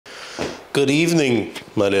Good evening,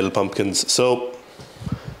 my little pumpkins. So,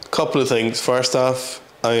 a couple of things. First off,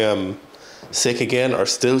 I am sick again, or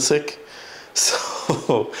still sick.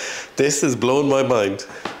 So, this has blown my mind.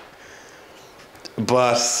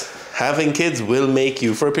 But having kids will make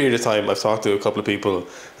you, for a period of time, I've talked to a couple of people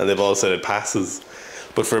and they've all said it passes.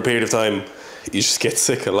 But for a period of time, you just get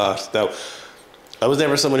sick a lot. Now, I was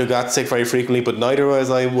never someone who got sick very frequently, but neither was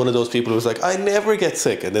I one of those people who was like, I never get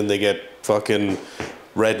sick. And then they get fucking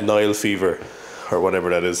red Nile fever or whatever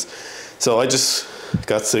that is. So I just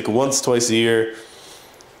got sick once, twice a year,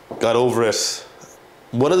 got over it.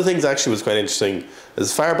 One of the things actually was quite interesting.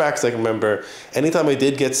 As far back as I can remember, anytime I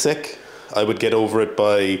did get sick, I would get over it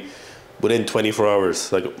by within 24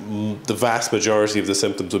 hours. Like the vast majority of the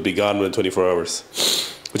symptoms would be gone within 24 hours,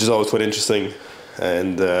 which is always quite interesting.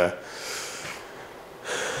 And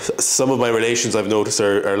some of my relations I've noticed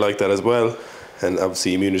are like that as well. And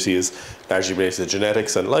obviously immunity is largely related to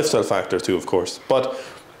genetics and lifestyle factor too, of course. But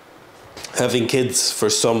having kids for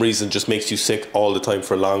some reason just makes you sick all the time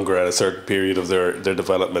for longer at a certain period of their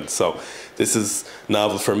development. So this is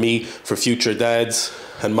novel for me. For future dads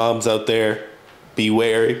and moms out there, be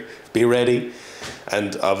wary, be ready.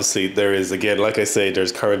 And obviously there is, again, like I say,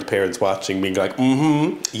 there's current parents watching being like,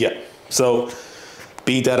 yeah. So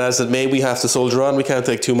be that as it may, we have to soldier on. We can't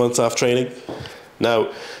take 2 months off training.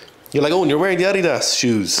 Now, you're like, oh, and you're wearing the Adidas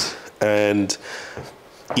shoes. And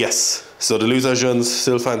yes, so the Luz Jeunes,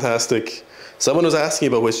 still fantastic. Someone was asking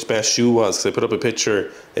about which best shoe was, because I put up a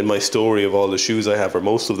picture in my story of all the shoes I have, or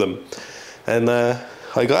most of them. And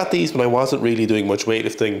I got these, but I wasn't really doing much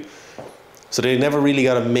weightlifting. So they never really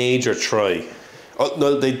got a major try. Oh,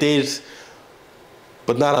 no, they did,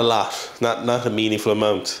 but not a lot, not a meaningful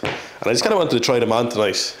amount. And I just kind of wanted to try them on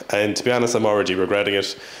tonight. And to be honest, I'm already regretting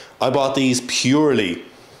it. I bought these purely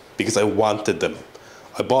because I wanted them.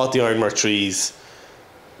 I bought the Ironmark 3s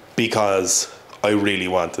because I really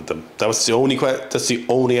wanted them. That's the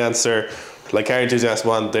only answer. Like car enthusiasts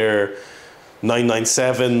want their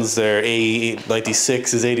 997s, their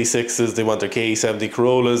A96s, 86s, they want their K70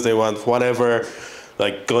 Corollas, they want whatever.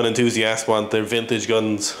 Like gun enthusiasts want their vintage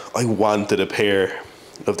guns. I wanted a pair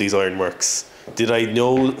of these Ironmarks. Did I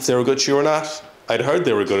know if they were a good shoe or not? I'd heard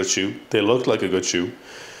they were a good shoe. They looked like a good shoe.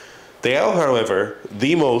 They are, however,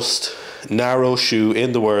 the most narrow shoe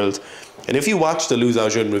in the world. And if you watch the Luz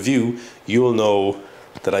Jeunes review, you'll know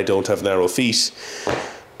that I don't have narrow feet.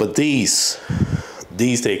 But these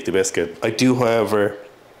take the biscuit. I do, however,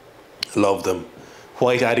 love them.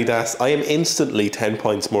 White Adidas. I am instantly 10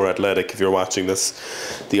 points more athletic if you're watching this.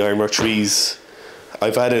 The Ironmark 3s.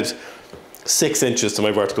 I've added 6 inches to my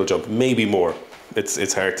vertical jump, maybe more.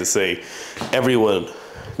 It's hard to say. Everyone,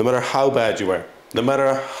 no matter how bad you are, no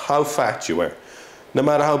matter how fat you are, no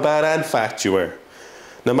matter how bad and fat you are,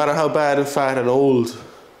 no matter how bad and fat and old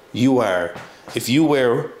you are, if you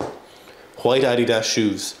wear white Adidas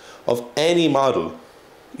shoes of any model,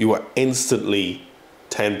 you are instantly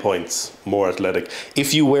 10 points more athletic.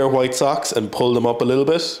 If you wear white socks and pull them up a little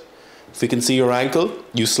bit, if you can see your ankle,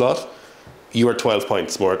 you slut, you are 12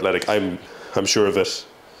 points more athletic. I'm sure of it.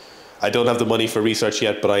 I don't have the money for research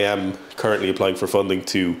yet, but I am currently applying for funding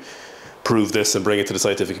to prove this and bring it to the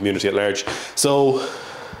scientific community at large. So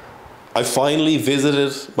I finally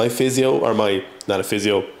visited my physio, or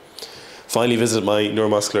finally visited my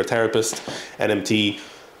neuromuscular therapist, NMT,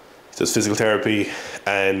 does physical therapy,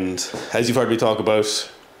 and as you've heard me talk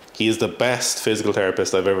about, he is the best physical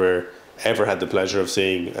therapist I've ever had the pleasure of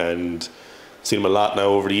seeing, and seen him a lot now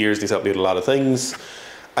over the years. He's helped me with a lot of things,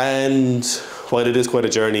 and while it is quite a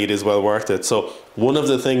journey, it is well worth it. So one of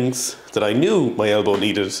the things that I knew my elbow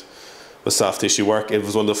needed was soft tissue work. It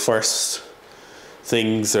was one of the first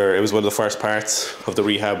things, or it was one of the first parts of the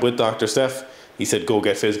rehab with Dr. Steph. He said, go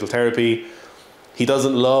get physical therapy. He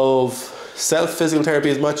doesn't love self-physical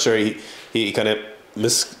therapy as much, or he kind of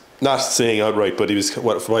not saying outright, but he was,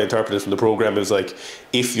 what from I interpreted from the program, it was like,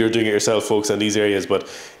 if you're doing it yourself, focus on these areas, but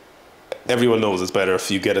everyone knows it's better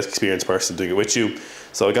if you get an experienced person doing it with you.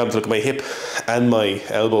 So I got him to look at my hip and my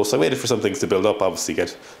elbow. So I waited for some things to build up, obviously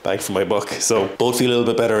get bang for my buck. So both feel a little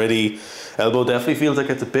bit better already. Elbow definitely feels like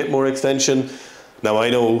it's a bit more extension. Now I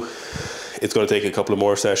know it's going to take a couple of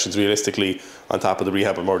more sessions realistically on top of the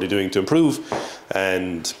rehab I'm already doing to improve.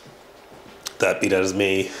 And that be that as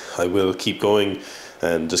may, I will keep going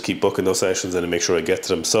and just keep booking those sessions and make sure I get to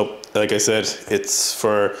them. So like I said, it's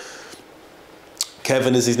for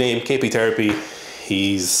Kevin is his name, KP Therapy.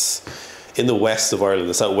 He's in the west of Ireland,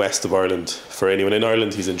 the southwest of Ireland. For anyone in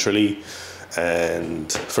Ireland, he's in Tralee. And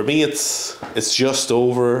for me, it's just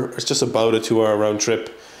about a 2-hour round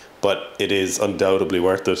trip, but it is undoubtedly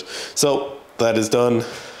worth it. So that is done.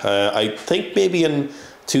 I think maybe in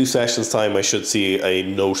 2 sessions time, I should see a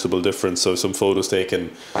noticeable difference. So some photos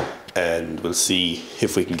taken, and we'll see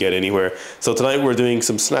if we can get anywhere. So tonight we're doing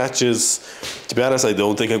some snatches. To be honest, I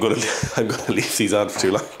don't think I'm going to leave these on for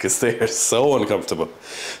too long because they are so uncomfortable.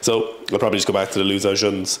 So I'll probably just go back to the Luz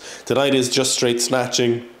Juns. Tonight is just straight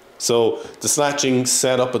snatching. So the snatching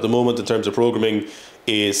setup at the moment in terms of programming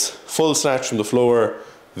is full snatch from the floor,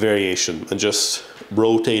 variation, and just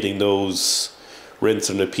rotating those, rinse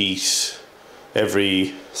and repeat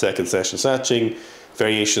every second session snatching.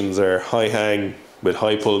 Variations are high hang with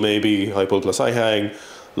high pull, maybe high pull plus high hang,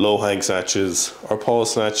 low hang snatches or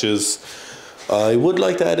pause snatches. I would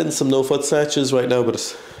like to add in some no foot snatches right now,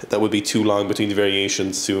 but that would be too long between the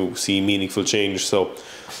variations to see meaningful change. So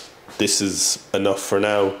this is enough for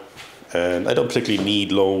now, and I don't particularly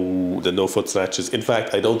need the no foot snatches. In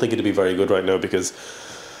fact, I don't think it'd be very good right now because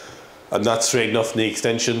I'm not straight enough in the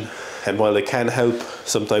extension, and while they can help,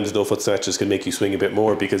 sometimes no foot snatches can make you swing a bit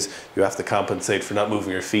more because you have to compensate for not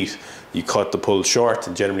moving your feet. You cut the pull short,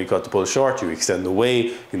 and generally you cut the pull short, you extend the way,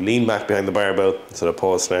 you lean back behind the barbell, so the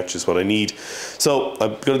pause snatch is what I need. So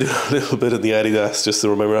I'm going to do a little bit of the Adidas just to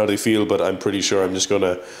remember how they feel, but I'm pretty sure I'm just going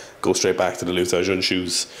to go straight back to the Luz Jun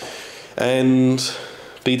shoes. And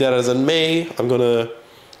be that as it may, I'm going to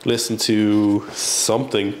listen to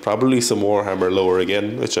something, probably some Warhammer lower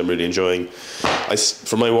again, which I'm really enjoying.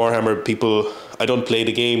 For my Warhammer people, I don't play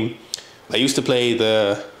the game. I used to play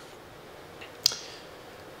the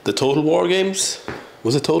Total War games.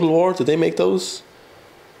 Was it Total War? Did they make those?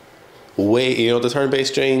 The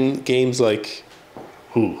turn-based games like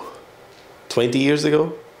 20 years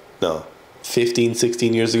ago? No, 15,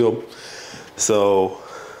 16 years ago. So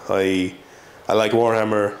I like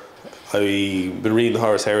Warhammer. I've been reading the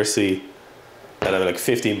Horus Heresy, and I'm like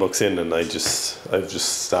 15 books in, and I've just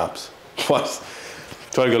stopped. What?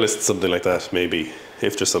 Try to go listen to something like that, maybe,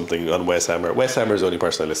 if there's something on Wes Hammer. Wes Hammer is the only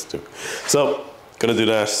person I listen to. So, gonna do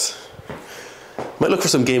that. Might look for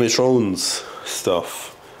some Game of Thrones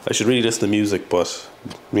stuff. I should really listen to music, but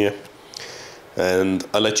yeah. And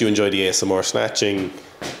I'll let you enjoy the ASMR snatching,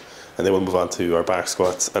 and then we'll move on to our back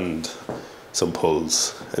squats and some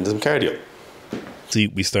pulls and some cardio. See,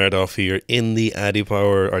 we start off here in the Addy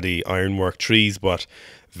Power or the Ironwork trees, but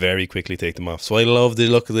very quickly take them off. So I love the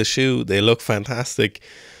look of the shoe. They look fantastic,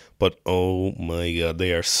 but oh my god,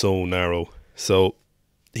 they are so narrow. So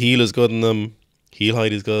heel is good in them, heel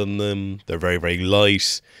height is good in them. They're very, very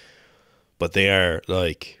light, but they are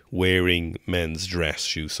like wearing men's dress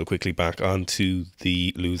shoes. So quickly back onto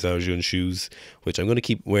the Luz Jun shoes, which I'm going to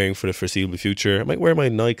keep wearing for the foreseeable future. I might wear my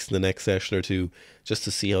Nikes in the next session or two just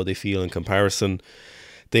to see how they feel in comparison.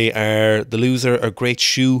 The Luz are a great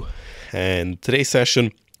shoe, and today's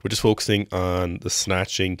session we're just focusing on the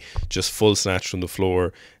snatching, just full snatch from the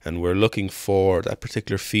floor, and we're looking for that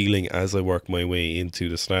particular feeling as I work my way into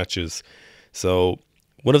the snatches. So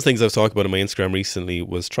one of the things I've talked about on my Instagram recently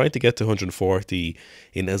was trying to get to 140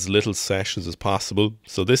 in as little sessions as possible.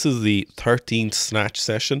 So this is the 13th snatch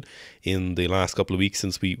session in the last couple of weeks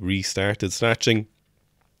since we restarted snatching.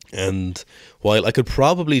 And while I could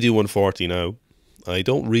probably do 140 now, I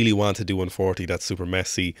don't really want to do 140. That's super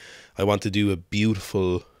messy. I want to do a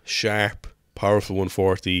beautiful, sharp, powerful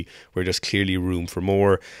 140 where there's clearly room for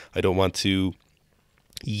more. I don't want to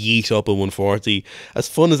yeet up a 140. As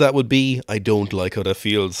fun as that would be, I don't like how that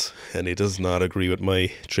feels, and it does not agree with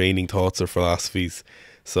my training thoughts or philosophies.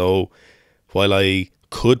 So while I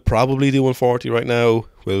could probably do 140 right now,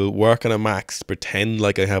 we'll work on a max, pretend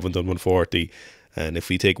like I haven't done 140. And if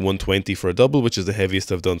we take 120 for a double, which is the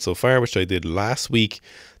heaviest I've done so far, which I did last week,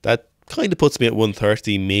 that kind of puts me at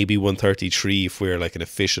 130, maybe 133 if we're like an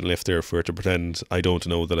efficient lifter, if we're to pretend I don't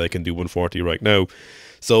know that I can do 140 right now.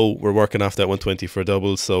 So we're working off that 120 for a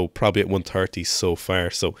double, so probably at 130 so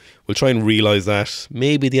far. So we'll try and realise that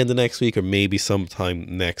maybe the end of next week or maybe sometime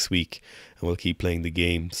next week, and we'll keep playing the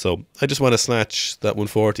game. So I just want to snatch that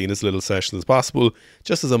 140 in as little session as possible,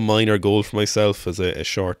 just as a minor goal for myself, as a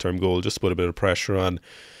short-term goal, just to put a bit of pressure on,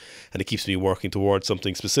 and it keeps me working towards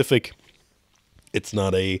something specific. It's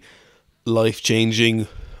not a life-changing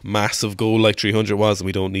massive goal like 300 was, and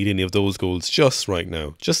we don't need any of those goals just right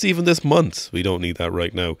now. Just even this month, we don't need that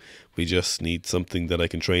right now. We just need something that I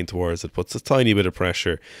can train towards that puts a tiny bit of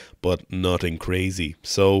pressure, but nothing crazy.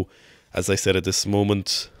 So, as I said at this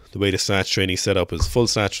moment, the way the snatch training set up is full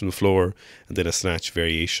snatch from the floor and then a snatch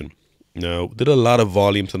variation. Now, did a lot of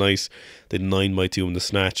volume tonight. Did 9x2 in the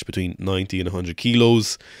snatch between 90 and 100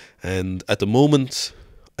 kilos. And at the moment,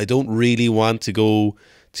 I don't really want to go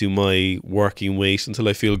to my working weight until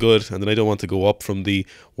I feel good, and then I don't want to go up from the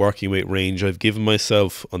working weight range I've given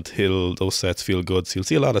myself until those sets feel good. So you'll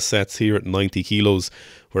see a lot of sets here at 90 kilos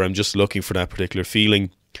where I'm just looking for that particular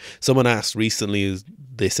feeling. Someone asked recently,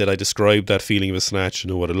 they said I described that feeling of a snatch,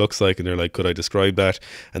 what it looks like, and they're like, could I describe that?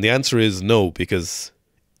 And the answer is no, because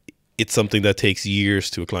it's something that takes years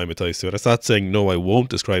to acclimatize to it. It's not saying no, I won't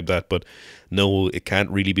describe that, but no, it can't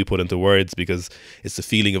really be put into words because it's the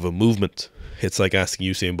feeling of a movement. It's like asking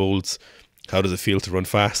Usain Bolt, how does it feel to run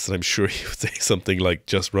fast? And I'm sure he would say something like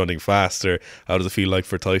just running faster. How does it feel like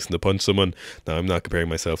for Tyson to punch someone? Now, I'm not comparing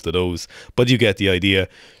myself to those, but you get the idea.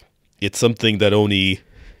 It's something that only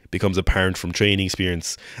becomes apparent from training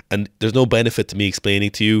experience, and there's no benefit to me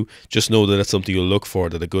explaining to you. Just know that it's something you'll look for,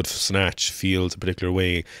 that a good snatch feels a particular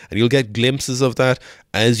way, and you'll get glimpses of that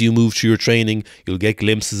as you move through your training. You'll get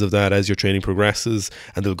glimpses of that as your training progresses,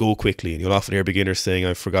 and they'll go quickly, and you'll often hear beginners saying,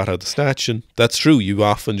 I forgot how to snatch, and that's true. You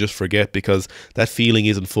often just forget because that feeling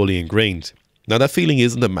isn't fully ingrained. Now, that feeling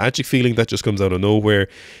isn't a magic feeling that just comes out of nowhere.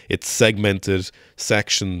 It's segmented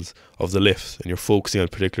sections of the lift, and you're focusing on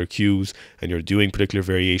particular cues, and you're doing particular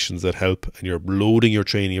variations that help, and you're loading your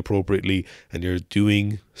training appropriately, and you're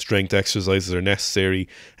doing strength exercises that are necessary,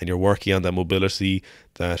 and you're working on that mobility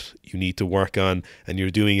that you need to work on, and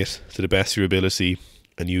you're doing it to the best of your ability,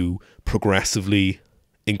 and you progressively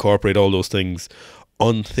incorporate all those things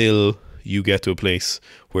until you get to a place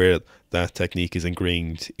where that technique is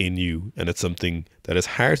ingrained in you, and it's something that is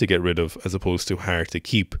hard to get rid of as opposed to hard to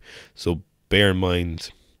keep. So bear in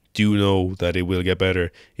mind, do know that it will get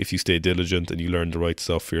better if you stay diligent and you learn the right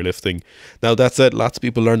stuff for your lifting. Now, that said, lots of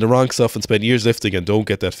people learn the wrong stuff and spend years lifting and don't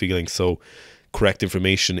get that feeling, so correct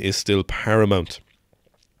information is still paramount.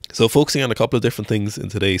 So focusing on a couple of different things in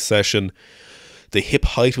today's session. The hip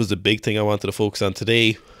height was the big thing I wanted to focus on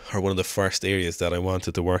today, or one of the first areas that I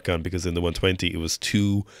wanted to work on, because in the 120 it was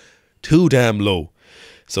too damn low.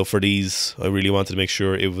 So for these, I really wanted to make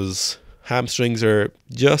sure it was hamstrings are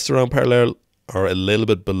just around parallel or a little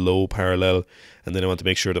bit below parallel, and then I want to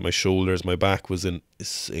make sure that my shoulders, my back was in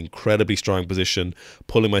this incredibly strong position,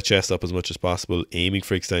 pulling my chest up as much as possible, aiming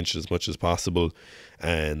for extension as much as possible,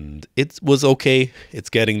 and it was okay. It's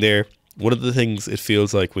getting there. One of the things it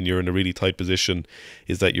feels like when you're in a really tight position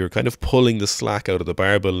is that you're kind of pulling the slack out of the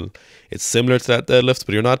barbell. It's similar to that deadlift,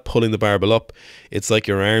 but you're not pulling the barbell up. It's like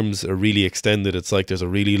your arms are really extended. It's like there's a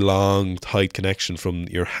really long, tight connection from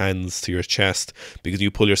your hands to your chest, because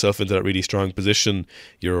you pull yourself into that really strong position.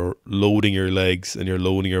 You're loading your legs and you're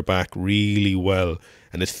loading your back really well.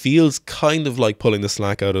 And it feels kind of like pulling the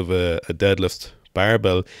slack out of a deadlift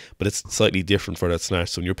barbell, but it's slightly different for that snatch.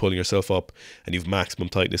 So when you're pulling yourself up and you've maximum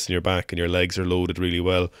tightness in your back and your legs are loaded really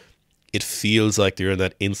well, it feels like you're in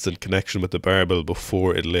that instant connection with the barbell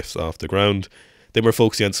before it lifts off the ground. Then we're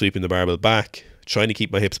focusing on sweeping the barbell back, trying to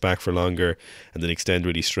keep my hips back for longer, and then extend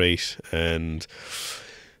really straight. And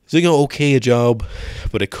doing an okay job,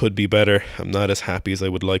 but it could be better. I'm not as happy as I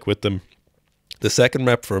would like with them. The second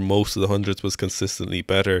rep for most of the hundreds was consistently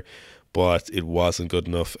better, but it wasn't good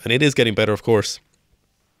enough, and it is getting better, of course.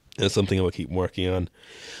 And it's something I will keep working on.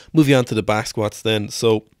 Moving on to the back squats then.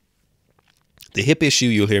 So the hip issue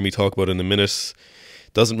you'll hear me talk about in a minute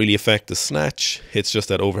doesn't really affect the snatch. It's just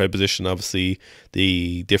that overhead position. Obviously,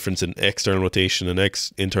 the difference in external rotation and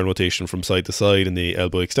internal rotation from side to side and the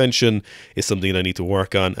elbow extension is something that I need to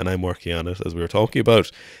work on, and I'm working on it as we were talking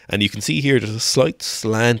about. And you can see here there's a slight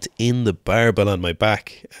slant in the barbell on my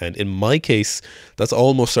back, and in my case that's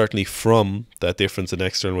almost certainly from that difference in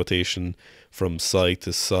external rotation from side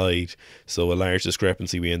to side. So a large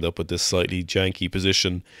discrepancy, we end up with this slightly janky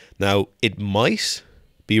position. Now, it might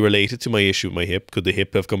be related to my issue with my hip. Could the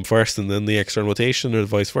hip have come first and then the external rotation, or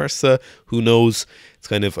vice versa? Who knows? It's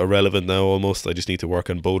kind of irrelevant now almost. I just need to work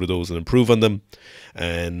on both of those and improve on them.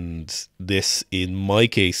 And this, in my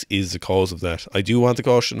case, is the cause of that. I do want to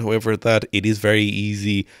caution, however, that it is very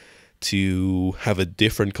easy to have a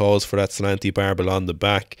different cause for that slanty barbell on the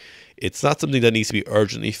back. It's not something that needs to be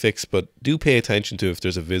urgently fixed, but do pay attention to if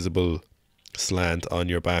there's a visible slant on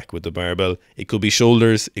your back with the barbell. It could be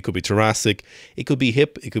shoulders, it could be thoracic, it could be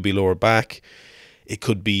hip, it could be lower back, it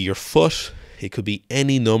could be your foot, it could be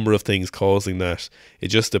any number of things causing that. It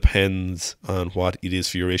just depends on what it is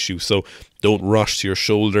for your issue. So don't rush to your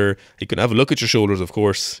shoulder. You can have a look at your shoulders, of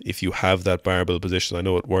course, if you have that barbell position. I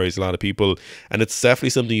know it worries a lot of people, and it's definitely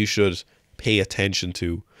something you should pay attention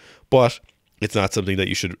to, but it's not something that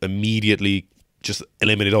you should immediately just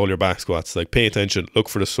eliminate all your back squats. Like, pay attention, look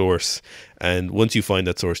for the source, and once you find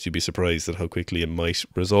that source, you'd be surprised at how quickly it might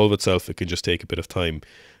resolve itself. It can just take a bit of time,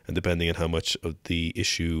 and depending on how much of the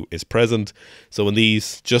issue is present. So in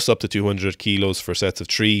these, just up to 200 kilos for sets of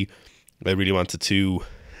 3, I really wanted to,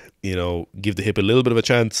 give the hip a little bit of a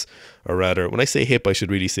chance, or rather, when I say hip, I should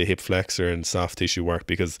really say hip flexor and soft tissue work,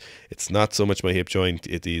 because it's not so much my hip joint,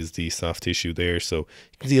 it is the soft tissue there. So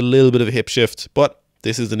you can see a little bit of a hip shift, but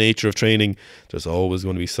this is the nature of training. There's always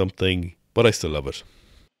going to be something, but I still love it.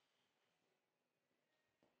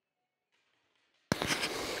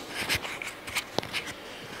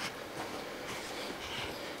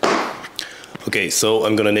 Okay, so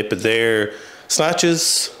I'm going to nip it there.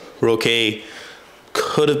 Snatches were okay.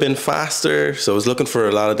 Could have been faster. So I was looking for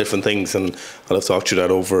a lot of different things, and I'll have to talk through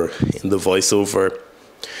that over in the voiceover.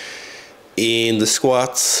 In the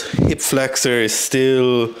squats, hip flexor is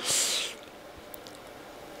still...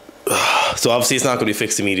 So obviously it's not going to be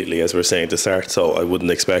fixed immediately, as we were saying to start, so I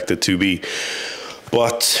wouldn't expect it to be.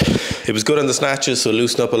 But it was good on the snatches, so it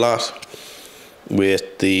loosened up a lot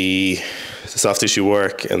with the soft tissue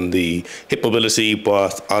work and the hip mobility.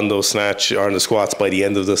 But on those snatch, or on the squats, by the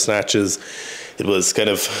end of the snatches, it was kind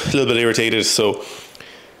of a little bit irritated. So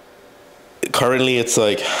currently it's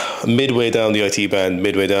like midway down the IT band,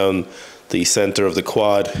 midway down the center of the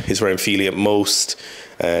quad is where I'm feeling it most.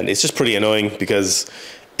 And it's just pretty annoying because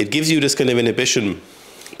it gives you this kind of inhibition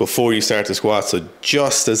before you start the squat. So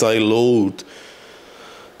just as I load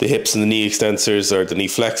the hips and the knee extensors, or the knee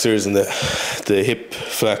flexors and the hip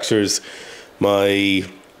flexors, you're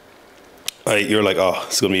like, oh,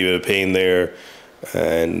 it's going to be a bit of pain there.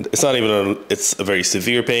 And it's not even it's a very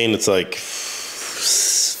severe pain. It's like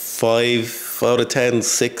 5 out of 10,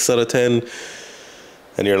 6 out of 10.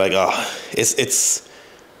 And you're like, oh, it's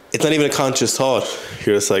not even a conscious thought.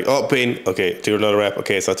 You're just like, oh, pain. Okay, do another rep.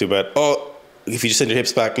 Okay, it's not too bad. Oh, if you just send your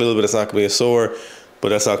hips back a little bit, it's not going to be a sore. But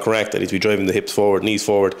that's not correct. I need to be driving the hips forward, knees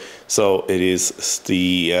forward. So it's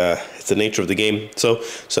the nature of the game. So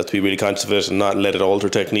just have to be really conscious of it and not let it alter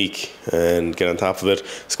technique and get on top of it.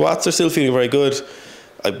 Squats are still feeling very good.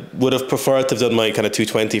 I would have preferred to have done my kind of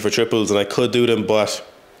 220 for triples, and I could do them, but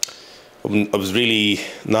I was really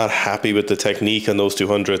not happy with the technique on those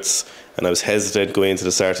 200s, and I was hesitant going into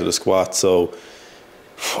the start of the squat. So,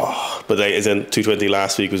 but then 220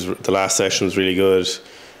 last week the last session was really good.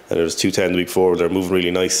 And there was 210 the week before. They're moving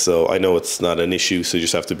really nice, so I know it's not an issue. So you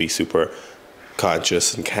just have to be super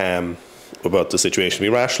conscious and calm about the situation. Be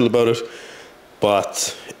rational about it.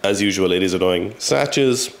 But as usual, it is annoying.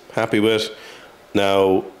 Snatches, happy with.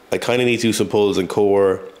 Now, I kind of need to do some pulls and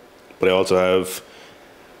core, but I also have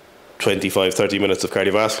 25-30 minutes of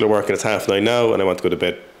cardiovascular work, and it's 9:30 now, and I want to go to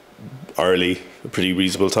bed early, a pretty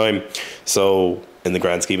reasonable time. So in the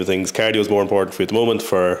grand scheme of things, cardio is more important for you at the moment.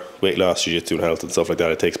 For weight loss, jiu-jitsu and health and stuff like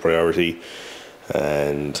that, it takes priority,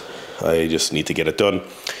 and I just need to get it done,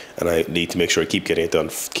 and I need to make sure I keep getting it done,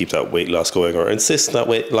 keep that weight loss going, or insist on that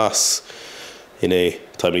weight loss in a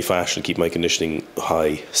timely fashion, keep my conditioning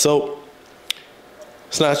high. So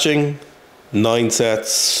snatching 9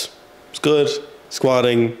 sets, it's good.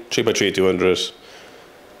 Squatting 3x3 200,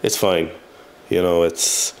 it's fine. You know,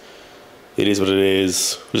 it is what it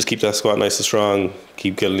is. We'll just keep that squat nice and strong,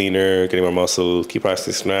 keep getting leaner, getting more muscle, keep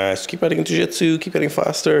practicing snatch, keep adding into jiu-jitsu, keep getting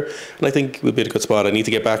faster, and I think we'll be at a good spot. I need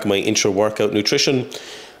to get back on my intra-workout nutrition.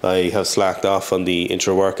 I have slacked off on the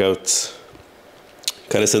intra-workouts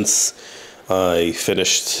kind of since I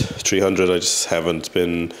finished 300. I just haven't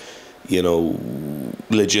been,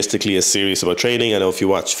 logistically as serious about training. I know if you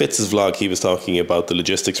watch Fitz's vlog, he was talking about the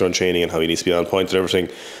logistics around training and how he needs to be on point and everything.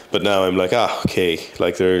 But now I'm like, okay,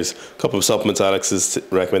 like there's a couple of supplements Alex has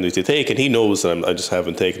recommended me to take, and he knows that I just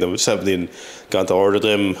haven't taken them. I just haven't gone to order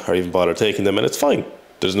them or even bothered taking them, and it's fine.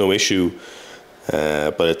 There's no issue.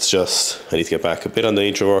 But it's just, I need to get back a bit on the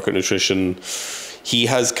intra-workout nutrition. He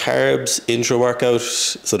has carbs intra-workout,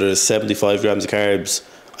 so there's 75 grams of carbs.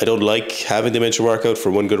 I don't like having them intra-workout for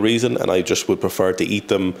one good reason, and I just would prefer to eat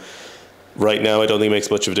them. Right now, I don't think it makes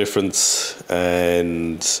much of a difference,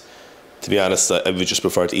 and to be honest, I would just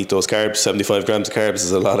prefer to eat those carbs. 75 grams of carbs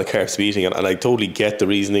is a lot of carbs to be eating, and I totally get the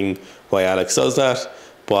reasoning why Alex does that,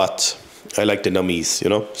 but I like the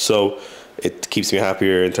nummies, So it keeps me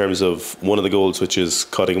happier in terms of one of the goals, which is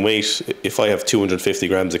cutting weight. If I have 250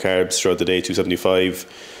 grams of carbs throughout the day, 275,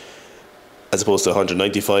 as opposed to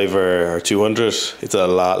 195 or 200, it's a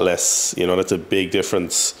lot less, that's a big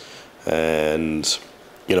difference. And,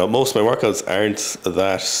 most of my workouts aren't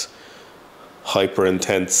that hyper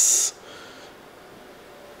intense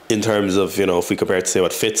in terms of, if we compare it to say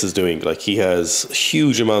what Fitz is doing. Like, he has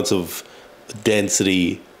huge amounts of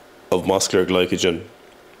density of muscular glycogen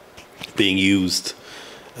being used,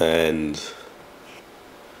 and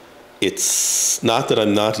it's not that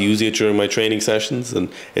I'm not using it during my training sessions. And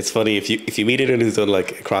it's funny, if you meet anyone who's done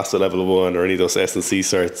like CrossFit level 1 or any of those S&C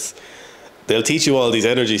certs, they'll teach you all these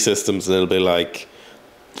energy systems, and it'll be like,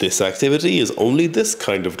 this activity is only this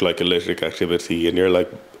kind of glycolytic activity, and you're like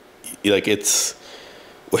it's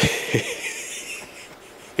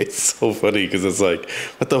it's so funny because it's like,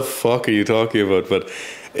 what the fuck are you talking about? But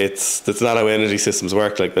that's not how energy systems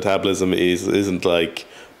work. Like metabolism isn't like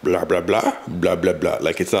blah blah blah blah blah blah.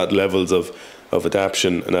 Like it's not levels of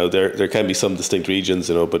adaptation. Now there can be some distinct regions,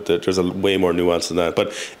 you know, but there's a way more nuance than that.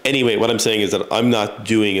 But anyway, what I'm saying is that I'm not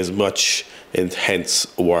doing as much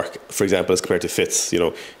intense work, for example, as compared to Fitz. You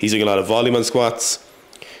know, he's doing a lot of volume on squats.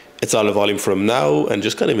 It's a lot of volume for him now, and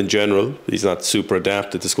just kind of in general. He's not super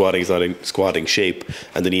adapted to squatting. He's not in squatting shape,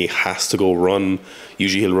 and then he has to go run.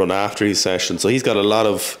 Usually he'll run after his session. So he's got a lot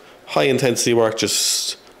of high intensity work,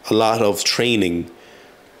 just a lot of training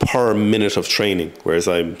per minute of training, whereas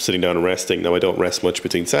I'm sitting down and resting. Now I don't rest much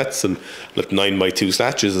between sets, and like 9x2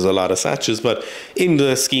 snatches is a lot of snatches, but in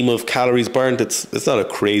the scheme of calories burnt, it's not a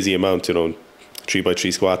crazy amount. You know,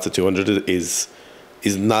 3x3 squats at 200 is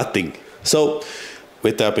nothing. So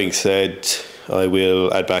with that being said, I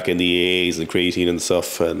will add back in the EAAs and creatine and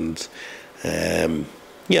stuff, and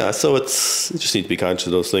yeah, so you just need to be conscious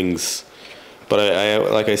of those things. But I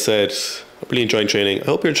like I said, I'm really enjoying training. I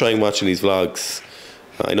hope you're enjoying watching these vlogs.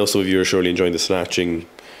 I know some of you are surely enjoying the snatching,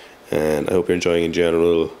 and I hope you're enjoying in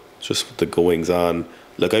general just the goings on.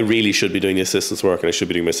 Look, I really should be doing the assistance work, and I should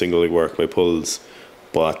be doing my single leg work, my pulls,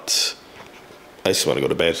 but I just want to go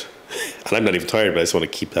to bed. And I'm not even tired, but I just want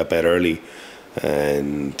to keep that bed early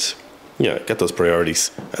and yeah, get those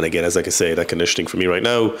priorities. And again, as I can say, that conditioning for me right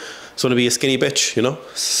now, it's want to be a skinny bitch, you know?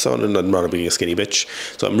 So I'm not rather being a skinny bitch.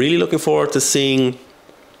 So I'm really looking forward to seeing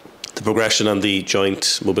the progression on the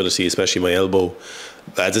joint mobility, especially my elbow.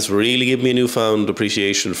 This really gave me a newfound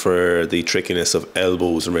appreciation for the trickiness of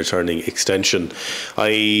elbows and returning extension.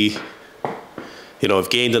 I've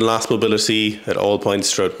gained and lost mobility at all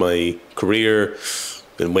points throughout my career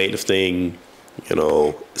in weightlifting. You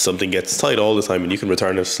know, something gets tight all the time and you can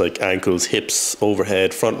return it, like ankles, hips,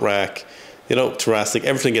 overhead, front rack, you know, thoracic,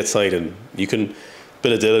 everything gets tight, and you can,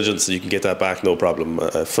 bit of diligence, you can get that back no problem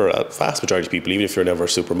for a vast majority of people, even if you're never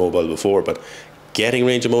super mobile before. But getting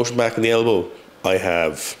range of motion back in the elbow, I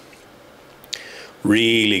have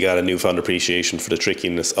really got a newfound appreciation for the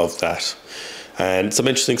trickiness of that, and some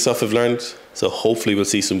interesting stuff I've learned. So hopefully we'll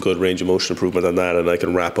see some good range of motion improvement on that, and I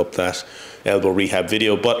can wrap up that elbow rehab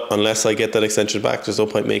video. But unless I get that extension back, there's no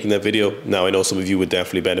point making that video. Now I know some of you would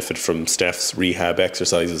definitely benefit from Steph's rehab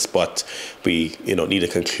exercises, but we need a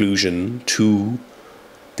conclusion to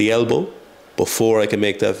the elbow before I can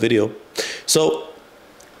make that video. So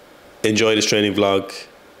enjoy this training vlog.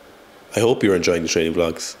 I hope you're enjoying the training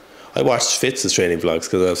vlogs. I watched Fitz's training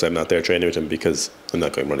vlogs because I'm not there training with him, because I'm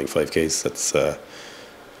not going running 5Ks.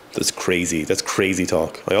 That's crazy. That's crazy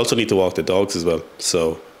talk. I also need to walk the dogs as well.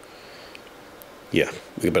 So yeah,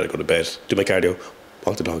 we better go to bed. Do my cardio,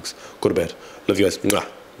 walk the dogs, go to bed. Love you guys. Mwah,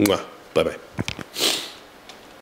 mwah. Bye bye.